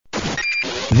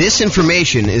This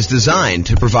information is designed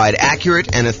to provide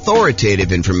accurate and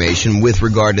authoritative information with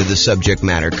regard to the subject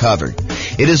matter covered.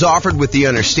 It is offered with the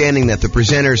understanding that the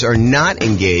presenters are not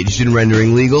engaged in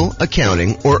rendering legal,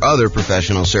 accounting, or other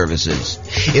professional services.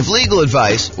 If legal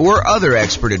advice or other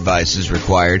expert advice is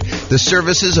required, the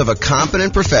services of a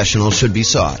competent professional should be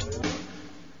sought.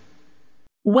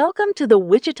 Welcome to the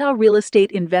Wichita Real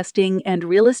Estate Investing and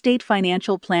Real Estate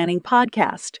Financial Planning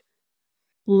Podcast.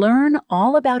 Learn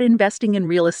all about investing in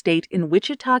real estate in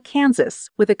Wichita, Kansas,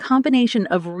 with a combination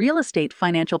of real estate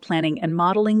financial planning and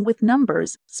modeling with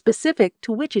numbers specific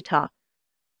to Wichita,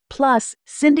 plus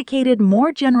syndicated,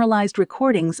 more generalized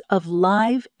recordings of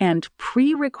live and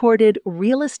pre-recorded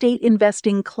real estate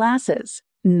investing classes,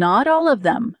 not all of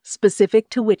them specific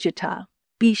to Wichita.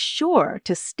 Be sure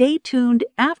to stay tuned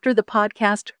after the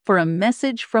podcast for a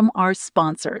message from our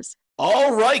sponsors.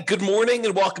 All right. Good morning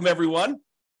and welcome, everyone.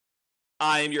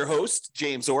 I am your host,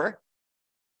 James Orr.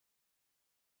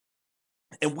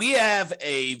 And we have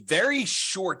a very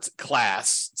short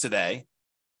class today,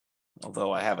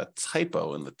 although I have a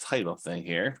typo in the title thing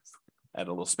here. Add a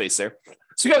little space there.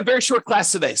 So we got a very short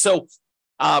class today. So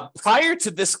prior to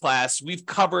this class, we've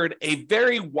covered a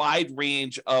very wide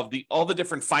range of all the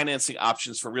different financing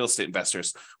options for real estate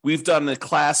investors. We've done a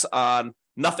class on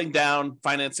nothing down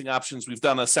financing options. We've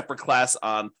done a separate class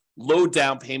on low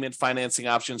down payment financing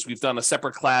options. We've done a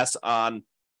separate class on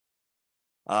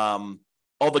all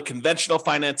the conventional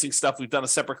financing stuff. We've done a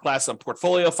separate class on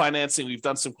portfolio financing. We've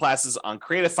done some classes on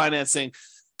creative financing.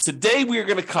 Today, we are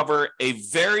going to cover a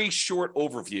very short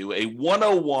overview, a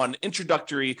 101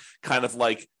 introductory kind of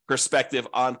like perspective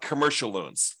on commercial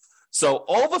loans. So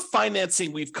all the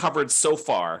financing we've covered so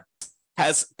far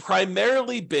has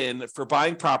primarily been for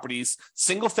buying properties,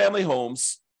 single-family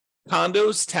homes,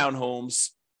 condos, townhomes,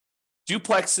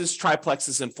 duplexes,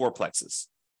 triplexes, and fourplexes.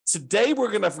 Today, we're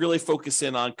going to really focus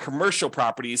in on commercial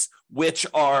properties, which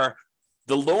are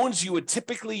the loans you would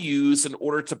typically use in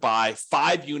order to buy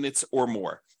 5 units or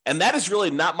more. And that is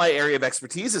really not my area of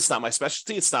expertise. It's not my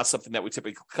specialty. It's not something that we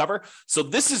typically cover. So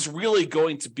this is really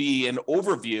going to be an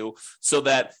overview so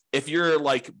that if you're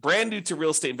like brand new to real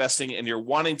estate investing and you're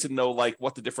wanting to know like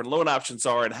what the different loan options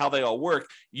are and how they all work,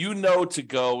 you know to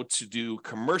go to do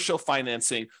commercial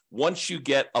financing once you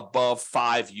get above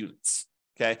 5 units.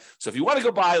 Okay, so if you want to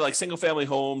go buy like single-family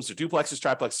homes or duplexes,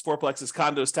 triplexes, fourplexes,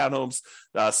 condos, townhomes,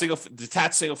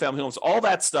 detached single-family homes, all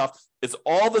that stuff is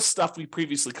all the stuff we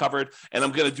previously covered. And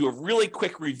I'm going to do a really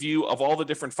quick review of all the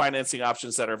different financing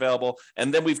options that are available.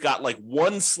 And then we've got like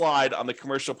one slide on the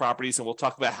commercial properties, and we'll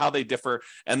talk about how they differ.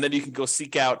 And then you can go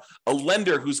seek out a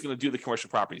lender who's going to do the commercial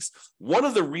properties. One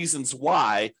of the reasons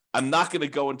why I'm not going to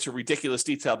go into ridiculous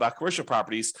detail about commercial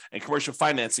properties and commercial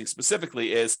financing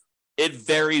specifically is it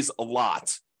varies a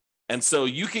lot. And so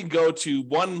you can go to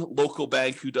one local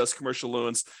bank who does commercial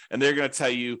loans, and they're going to tell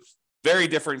you very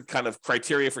different kind of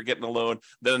criteria for getting a loan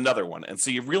than another one. And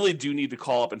so you really do need to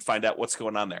call up and find out what's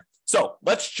going on there. So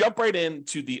let's jump right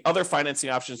into the other financing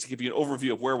options to give you an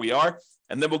overview of where we are,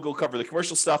 and then we'll go cover the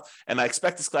commercial stuff. And I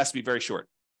expect this class to be very short.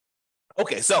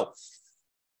 Okay, so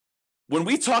when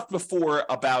we talked before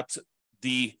about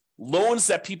the loans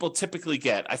that people typically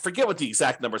get, I forget what the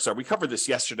exact numbers are. We covered this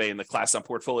yesterday in the class on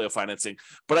portfolio financing,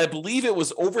 but I believe it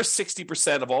was over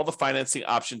 60% of all the financing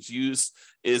options used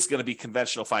is going to be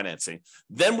conventional financing.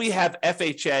 Then we have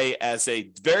FHA as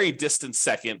a very distant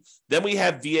second. Then we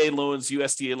have VA loans,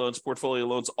 USDA loans, portfolio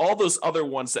loans, all those other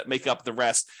ones that make up the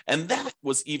rest. And that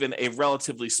was even a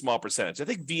relatively small percentage. I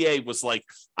think VA was like,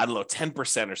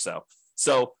 10% or so.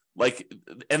 So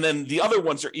and then the other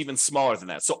ones are even smaller than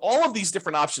that. So all of these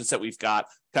different options that we've got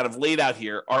kind of laid out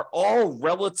here are all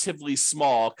relatively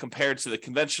small compared to the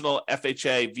conventional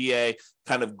FHA, VA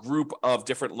kind of group of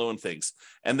different loan things.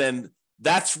 And then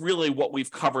that's really what we've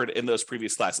covered in those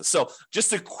previous classes. So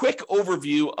just a quick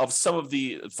overview of some of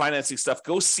the financing stuff.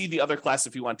 Go see the other class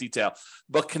if you want detail.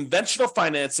 But conventional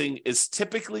financing is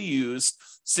typically used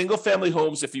single-family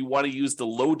homes if you want to use the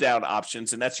low-down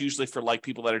options, and that's usually for like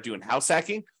people that are doing house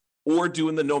hacking or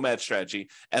doing the nomad strategy.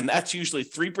 And that's usually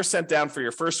 3% down for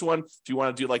your first one if you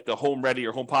want to do like the home ready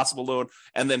or home possible loan,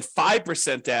 and then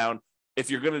 5% down if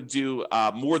you're going to do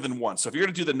more than one. So if you're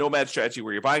going to do the nomad strategy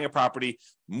where you're buying a property,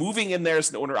 moving in there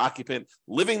as an owner occupant,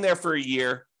 living there for a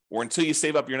year or until you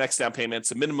save up your next down payment,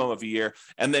 it's a minimum of a year,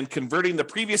 and then converting the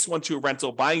previous one to a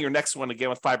rental, buying your next one again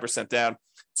with 5% down.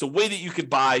 It's a way that you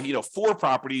could buy, 4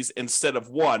 properties instead of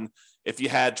one if you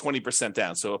had 20%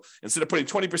 down. So instead of putting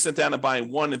 20% down and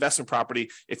buying one investment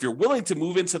property, if you're willing to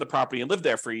move into the property and live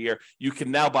there for a year, you can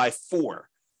now buy 4.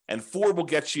 And 4 will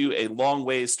get you a long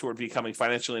ways toward becoming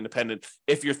financially independent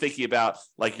if you're thinking about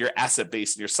like your asset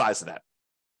base and your size of that.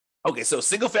 Okay, so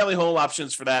single family home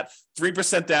options for that,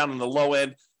 3% down on the low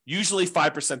end, usually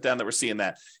 5% down that we're seeing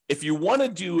that. If you want to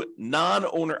do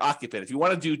non-owner occupant, if you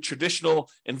want to do traditional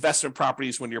investment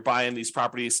properties when you're buying these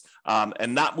properties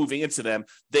and not moving into them,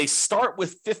 they start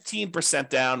with 15%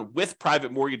 down with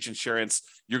private mortgage insurance.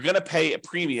 You're going to pay a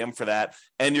premium for that,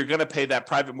 and you're going to pay that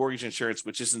private mortgage insurance,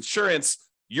 which is insurance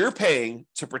you're paying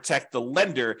to protect the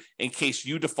lender in case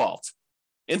you default.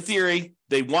 In theory,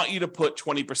 they want you to put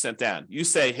 20% down. You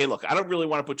say, hey, look, I don't really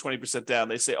want to put 20% down.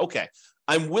 They say, okay,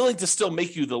 I'm willing to still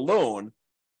make you the loan.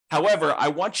 However, I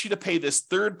want you to pay this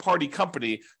third-party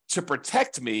company to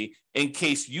protect me in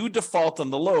case you default on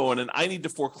the loan and I need to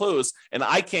foreclose and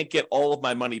I can't get all of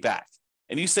my money back.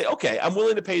 And you say, okay, I'm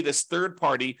willing to pay this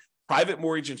third-party private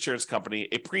mortgage insurance company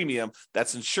a premium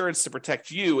that's insurance to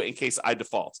protect you in case I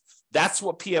default. That's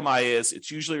what PMI is.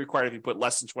 It's usually required if you put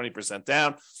less than 20%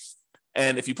 down.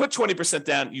 And if you put 20%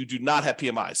 down, you do not have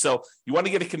PMI. So you want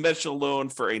to get a conventional loan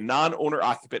for a non-owner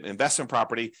occupant investment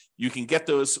property. You can get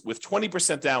those with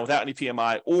 20% down without any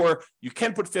PMI, or you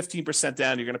can put 15%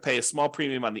 down. You're going to pay a small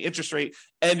premium on the interest rate,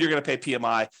 and you're going to pay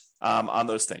PMI on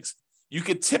those things. You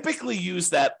could typically use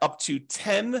that up to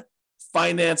 10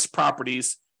 finance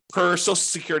properties per Social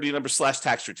Security number /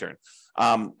 tax return.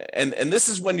 And this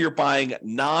is when you're buying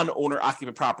non-owner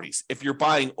occupant properties. If you're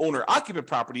buying owner occupant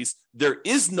properties, there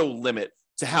is no limit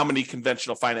to how many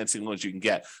conventional financing loans you can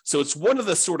get. So it's one of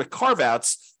the sort of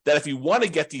carve-outs that if you want to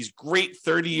get these great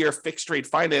 30-year fixed rate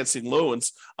financing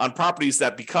loans on properties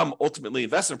that become ultimately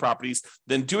investment properties,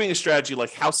 then doing a strategy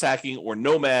like house hacking or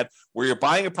Nomad, where you're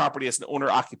buying a property as an owner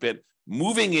occupant,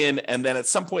 moving in, and then at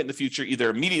some point in the future, either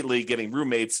immediately getting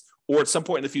roommates or at some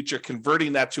point in the future,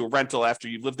 converting that to a rental after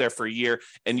you've lived there for a year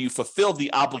and you fulfill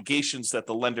the obligations that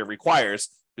the lender requires,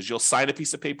 because you'll sign a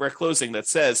piece of paper at closing that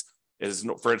says,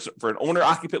 for an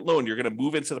owner-occupant loan, you're going to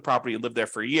move into the property and live there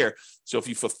for a year. So if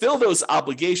you fulfill those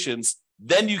obligations,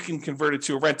 then you can convert it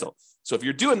to a rental. So if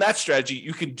you're doing that strategy,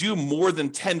 you can do more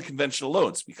than 10 conventional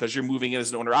loans because you're moving in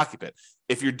as an owner-occupant.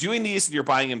 If you're doing these and you're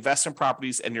buying investment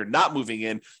properties and you're not moving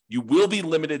in, you will be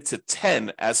limited to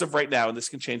 10 as of right now, and this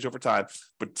can change over time,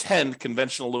 but 10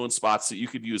 conventional loan spots that you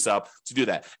could use up to do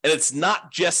that. And it's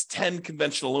not just 10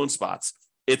 conventional loan spots.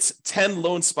 It's 10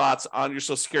 loan spots on your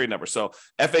Social Security number. So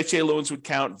FHA loans would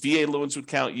count, VA loans would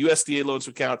count, USDA loans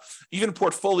would count, even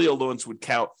portfolio loans would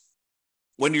count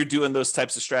when you're doing those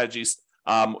types of strategies,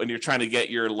 when you're trying to get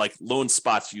your loan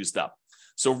spots used up.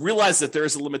 So realize that there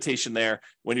is a limitation there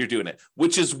when you're doing it,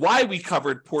 which is why we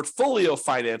covered portfolio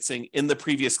financing in the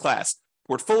previous class.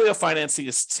 Portfolio financing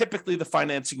is typically the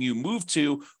financing you move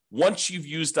to once you've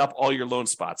used up all your loan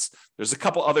spots. There's a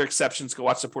couple other exceptions. Go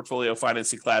watch the portfolio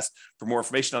financing class for more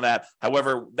information on that.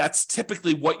 However, that's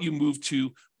typically what you move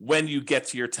to when you get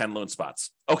to your 10 loan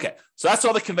spots. Okay, so that's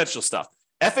all the conventional stuff.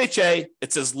 FHA,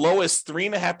 it's as low as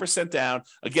 3.5% down.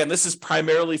 Again, this is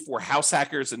primarily for house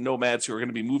hackers and nomads who are going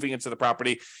to be moving into the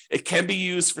property. It can be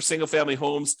used for single-family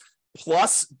homes,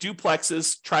 plus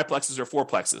duplexes, triplexes, or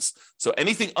fourplexes. So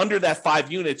anything under that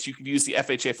 5 units, you can use the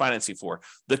FHA financing for.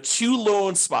 The two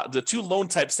loan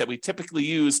types that we typically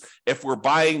use if we're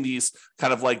buying these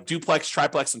kind of like duplex,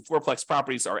 triplex, and fourplex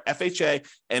properties are FHA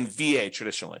and VA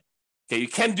traditionally. Okay, you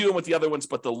can do them with the other ones,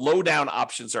 but the low down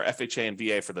options are FHA and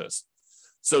VA for those.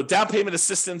 So down payment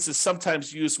assistance is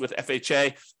sometimes used with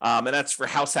FHA, and that's for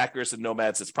house hackers and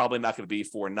nomads. It's probably not going to be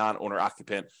for non-owner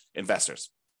occupant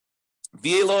investors.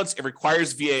 VA loans, it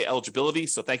requires VA eligibility.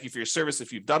 So thank you for your service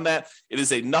if you've done that. It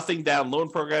is a nothing down loan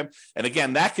program. And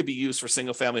again, that could be used for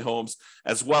single family homes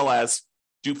as well as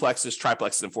duplexes,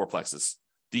 triplexes, and fourplexes.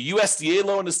 The USDA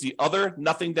loan is the other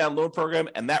nothing down loan program,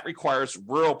 and that requires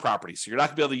rural property. So you're not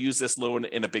going to be able to use this loan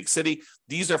in a big city.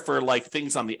 These are for like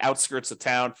things on the outskirts of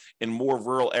town in more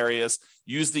rural areas.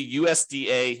 Use the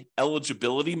USDA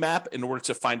eligibility map in order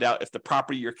to find out if the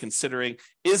property you're considering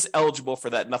is eligible for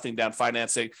that nothing down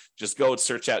financing. Just go and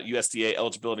search out USDA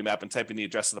eligibility map and type in the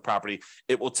address of the property.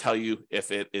 It will tell you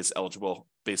if it is eligible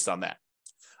based on that.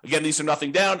 Again, these are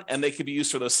nothing down, and they can be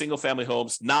used for those single-family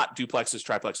homes, not duplexes,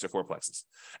 triplexes, or fourplexes.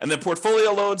 And then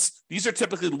portfolio loans, these are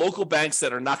typically local banks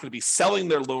that are not going to be selling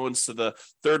their loans to the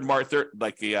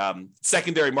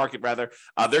secondary market, rather.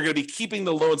 They're going to be keeping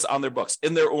the loans on their books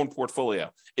in their own portfolio.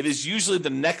 It is usually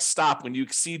the next stop when you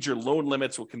exceed your loan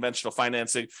limits with conventional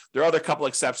financing. There are other couple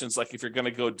exceptions, like if you're going to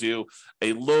go do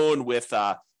a loan with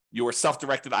your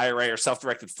self-directed IRA or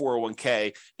self-directed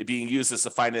 401k being used as a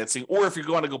financing, or if you're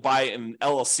going to go buy an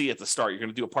LLC at the start, you're going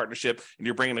to do a partnership and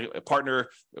you're bringing a partner,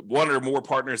 one or more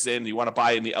partners in, you want to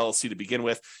buy in the LLC to begin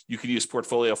with, you can use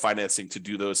portfolio financing to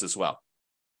do those as well.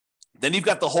 Then you've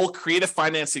got the whole creative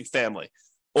financing family,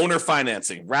 owner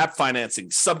financing, wrap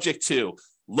financing, subject to,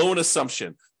 loan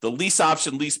assumption. the lease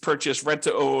option, lease purchase, rent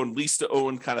to own, lease to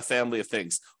own kind of family of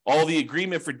things. All the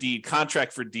agreement for deed,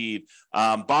 contract for deed,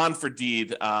 bond for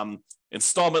deed,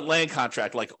 installment land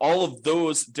contract, like all of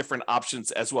those different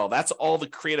options as well. That's all the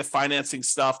creative financing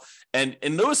stuff. And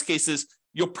in those cases,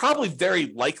 you'll probably very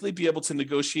likely be able to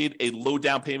negotiate a low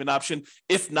down payment option,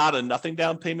 if not a nothing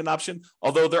down payment option,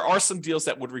 although there are some deals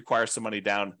that would require some money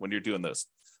down when you're doing those.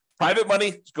 Private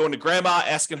money, going to grandma,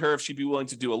 asking her if she'd be willing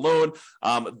to do a loan.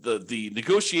 The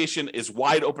negotiation is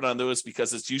wide open on those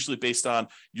because it's usually based on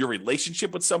your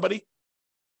relationship with somebody.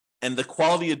 And the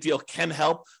quality of deal can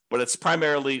help, but it's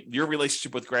primarily your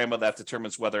relationship with grandma that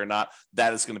determines whether or not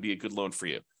that is going to be a good loan for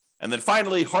you. And then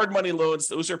finally, hard money loans.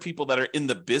 Those are people that are in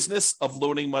the business of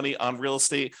loaning money on real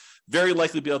estate, very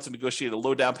likely be able to negotiate a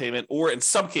low down payment, or in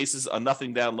some cases, a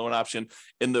nothing down loan option.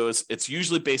 In those, it's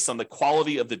usually based on the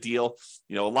quality of the deal.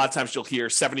 You know, a lot of times you'll hear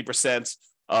 70%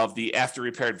 of the after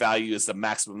repaired value is the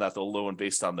maximum that they'll loan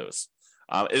based on those.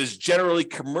 It is generally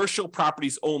commercial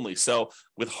properties only. So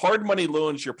with hard money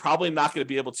loans, you're probably not going to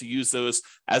be able to use those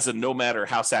as a nomad or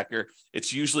house hacker.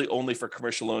 It's usually only for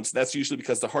commercial loans. That's usually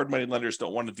because the hard money lenders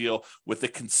don't want to deal with the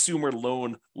consumer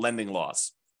loan lending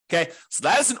laws. Okay, so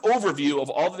that is an overview of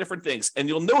all the different things. And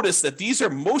you'll notice that these are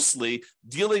mostly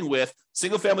dealing with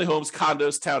single family homes,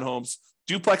 condos, townhomes,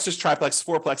 duplexes, triplexes,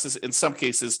 fourplexes in some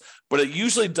cases, but it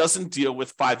usually doesn't deal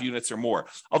with 5 units or more.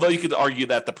 Although you could argue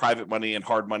that the private money and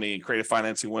hard money and creative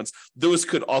financing ones, those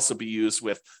could also be used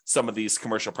with some of these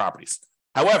commercial properties.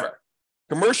 However,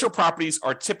 commercial properties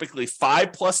are typically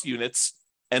 5+ units,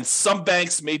 and some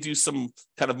banks may do some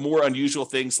kind of more unusual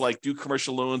things like do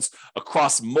commercial loans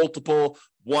across multiple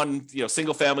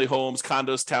single family homes,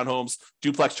 condos, townhomes,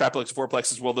 duplex, triplex,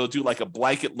 fourplexes. Well, they'll do like a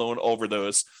blanket loan over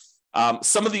those.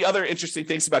 Some of the other interesting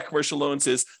things about commercial loans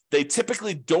is they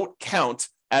typically don't count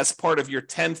as part of your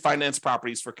 10 finance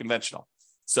properties for conventional.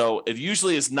 So it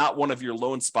usually is not one of your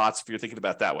loan spots if you're thinking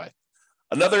about it that way.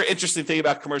 Another interesting thing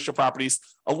about commercial properties,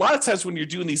 a lot of times when you're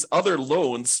doing these other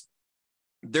loans,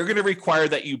 they're going to require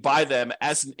that you buy them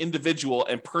as an individual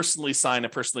and personally sign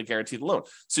and personally guarantee the loan.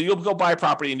 So you'll go buy a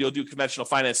property and you'll do conventional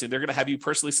financing. They're going to have you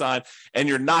personally sign, and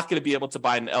you're not going to be able to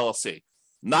buy an LLC.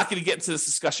 Not going to get into this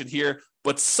discussion here,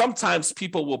 but sometimes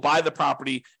people will buy the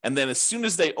property, and then as soon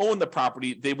as they own the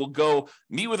property, they will go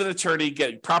meet with an attorney,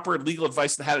 get proper legal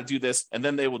advice on how to do this, and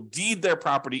then they will deed their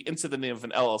property into the name of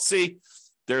an LLC.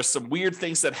 There's some weird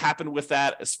things that happen with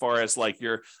that as far as like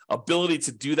your ability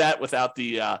to do that without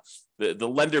the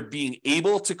lender being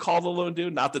able to call the loan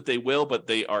due. Not that they will, but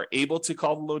they are able to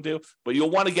call the loan due. But you'll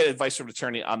want to get advice from an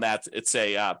attorney on that. It's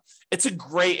a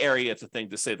gray area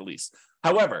to say the least.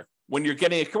 However, when you're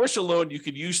getting a commercial loan, you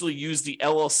could usually use the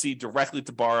LLC directly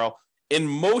to borrow. In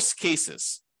most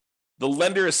cases, the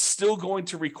lender is still going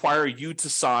to require you to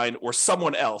sign or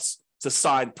someone else to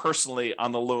sign personally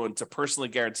on the loan to personally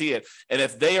guarantee it. And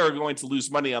if they are going to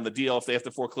lose money on the deal, if they have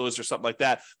to foreclose or something like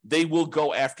that, they will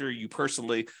go after you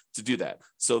personally to do that.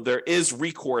 So there is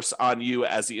recourse on you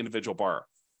as the individual borrower.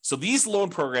 So these loan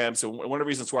programs, and one of the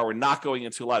reasons why we're not going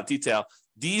into a lot of detail,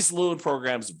 these loan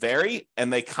programs vary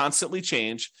and they constantly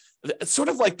change. It's sort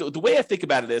of like the way I think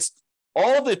about it is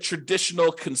all the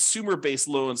traditional consumer-based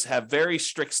loans have very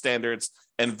strict standards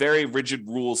and very rigid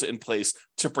rules in place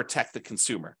to protect the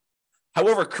consumer.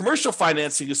 However, commercial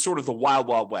financing is sort of the wild,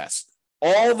 wild west.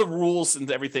 All the rules and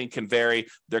everything can vary.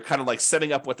 They're kind of like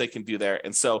setting up what they can do there.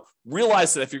 And so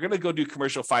realize that if you're going to go do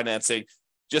commercial financing,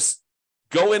 just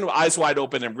go in eyes wide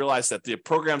open and realize that the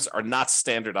programs are not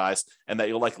standardized and that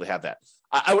you'll likely have that.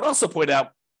 I would also point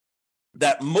out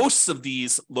that most of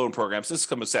these loan programs, there's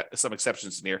some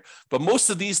exceptions in here, but most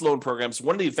of these loan programs,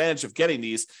 one of the advantages of getting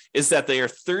these is that they are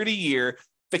 30-year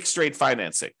fixed rate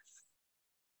financing.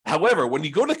 However, when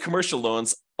you go to commercial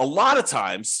loans, a lot of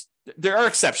times there are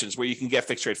exceptions where you can get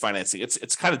fixed rate financing.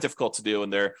 It's kind of difficult to do,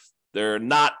 and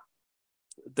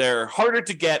they're harder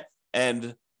to get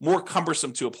and more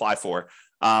cumbersome to apply for.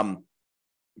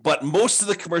 But most of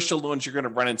the commercial loans you're going to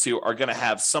run into are going to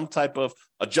have some type of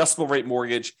adjustable rate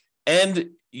mortgage and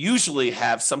usually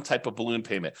have some type of balloon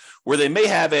payment where they may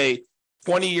have a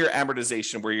 20-year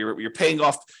amortization where you're paying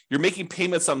off, you're making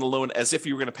payments on the loan as if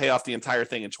you were going to pay off the entire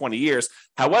thing in 20 years.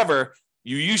 However,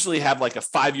 you usually have like a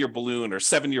 5-year balloon or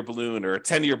 7-year balloon or a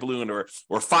 10-year balloon or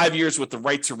 5 years with the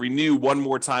right to renew one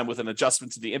more time with an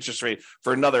adjustment to the interest rate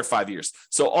for another 5 years.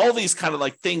 So all these kind of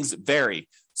like things vary.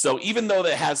 So even though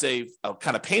that has a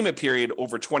kind of payment period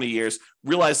over 20 years,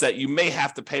 realize that you may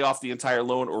have to pay off the entire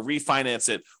loan or refinance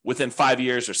it within 5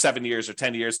 years or 7 years or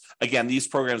 10 years. Again, these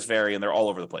programs vary and they're all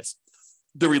over the place.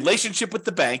 The relationship with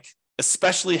the bank,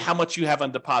 especially how much you have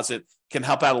on deposit, can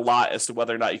help out a lot as to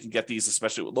whether or not you can get these,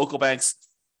 especially with local banks.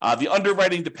 The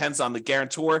underwriting depends on the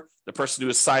guarantor, the person who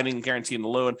is signing and guaranteeing the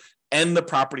loan, and the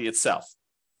property itself.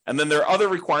 And then there are other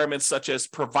requirements such as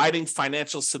providing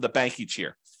financials to the bank each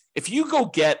year. If you go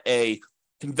get a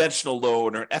conventional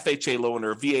loan or an FHA loan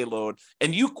or a VA loan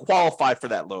and you qualify for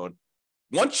that loan,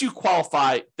 once you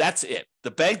qualify, that's it.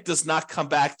 The bank does not come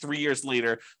back 3 years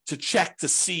later to check to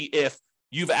see if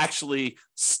you've actually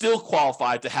still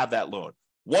qualified to have that loan.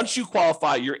 Once you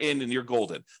qualify, you're in and you're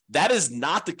golden. That is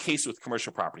not the case with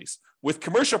commercial properties. With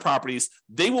commercial properties,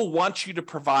 they will want you to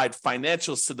provide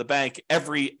financials to the bank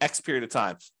every X period of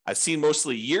time. I've seen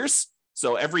mostly years.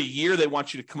 So every year they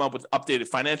want you to come up with updated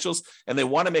financials, and they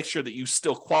want to make sure that you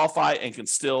still qualify and can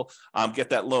still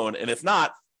get that loan. And if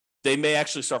not, they may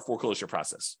actually start foreclosure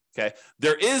process. Okay.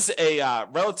 There is a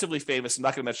relatively famous, I'm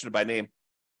not going to mention it by name,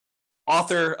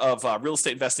 author of real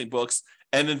estate investing books,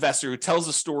 an investor who tells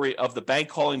the story of the bank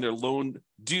calling their loan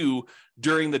due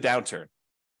during the downturn.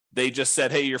 They just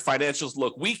said, hey, your financials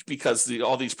look weak because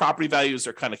all these property values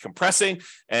are kind of compressing.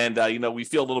 And, we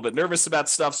feel a little bit nervous about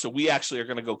stuff. So we actually are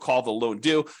going to go call the loan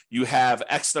due. You have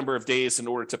X number of days in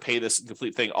order to pay this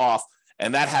complete thing off.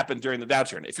 And that happened during the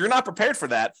downturn. If you're not prepared for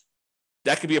that,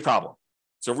 that could be a problem.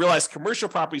 So realize commercial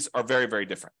properties are very, very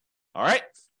different. All right.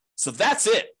 So that's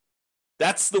it.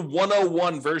 That's the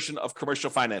 101 version of commercial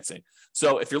financing.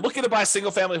 So if you're looking to buy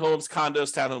single family homes,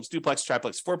 condos, townhomes, duplex,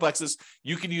 triplex, fourplexes,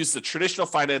 you can use the traditional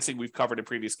financing we've covered in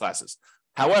previous classes.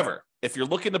 However, if you're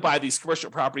looking to buy these commercial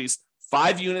properties,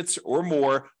 5 units or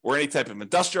more, or any type of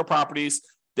industrial properties,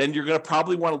 then you're going to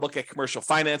probably want to look at commercial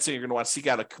financing. You're going to want to seek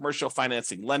out a commercial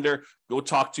financing lender. Go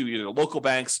talk to either local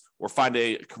banks or find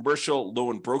a commercial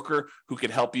loan broker who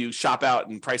can help you shop out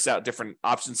and price out different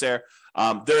options there.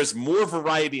 There's more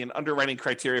variety in underwriting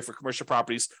criteria for commercial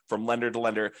properties from lender to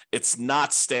lender. It's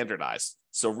not standardized.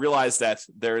 So realize that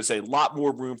there is a lot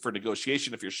more room for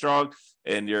negotiation if you're strong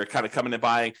and you're kind of coming and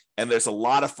buying. And there's a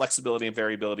lot of flexibility and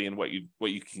variability in what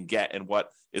you can get and what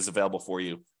is available for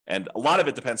you. And a lot of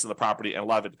it depends on the property and a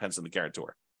lot of it depends on the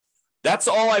guarantor. That's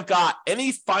all I've got.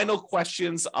 Any final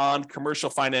questions on commercial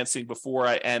financing before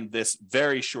I end this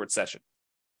very short session?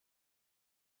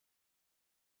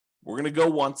 We're going to go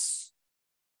once.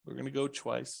 We're going to go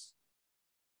twice.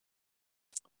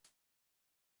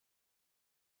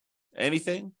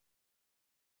 Anything?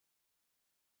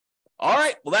 All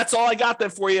right. Well, that's all I got then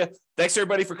for you. Thanks,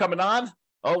 everybody, for coming on.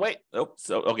 Oh, wait. Oh,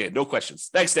 so, okay. No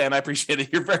questions. Thanks, Dan. I appreciate it.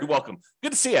 You're very welcome.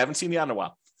 Good to see you. I haven't seen you in a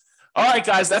while. All right,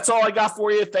 guys. That's all I got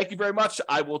for you. Thank you very much.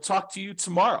 I will talk to you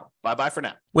tomorrow. Bye-bye for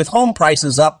now. With home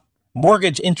prices up,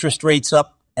 mortgage interest rates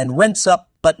up, and rents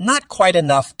up, but not quite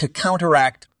enough to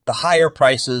counteract the higher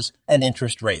prices and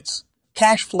interest rates.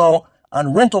 Cash flow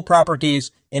on rental properties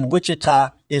in Wichita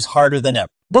is harder than ever.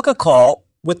 Book a call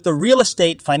with the Real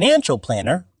Estate Financial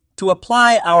Planner to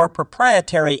apply our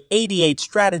proprietary 88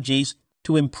 strategies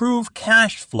to improve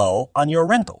cash flow on your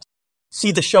rentals.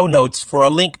 See the show notes for a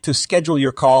link to schedule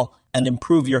your call and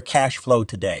improve your cash flow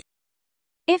today.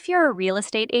 If you're a real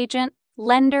estate agent,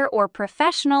 lender, or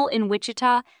professional in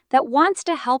Wichita that wants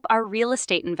to help our real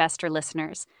estate investor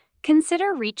listeners,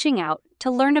 consider reaching out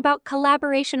to learn about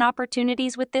collaboration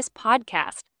opportunities with this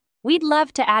podcast. We'd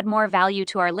love to add more value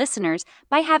to our listeners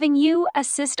by having you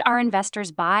assist our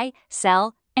investors buy,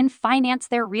 sell, and finance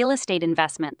their real estate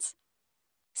investments.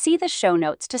 See the show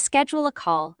notes to schedule a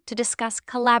call to discuss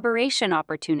collaboration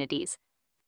opportunities.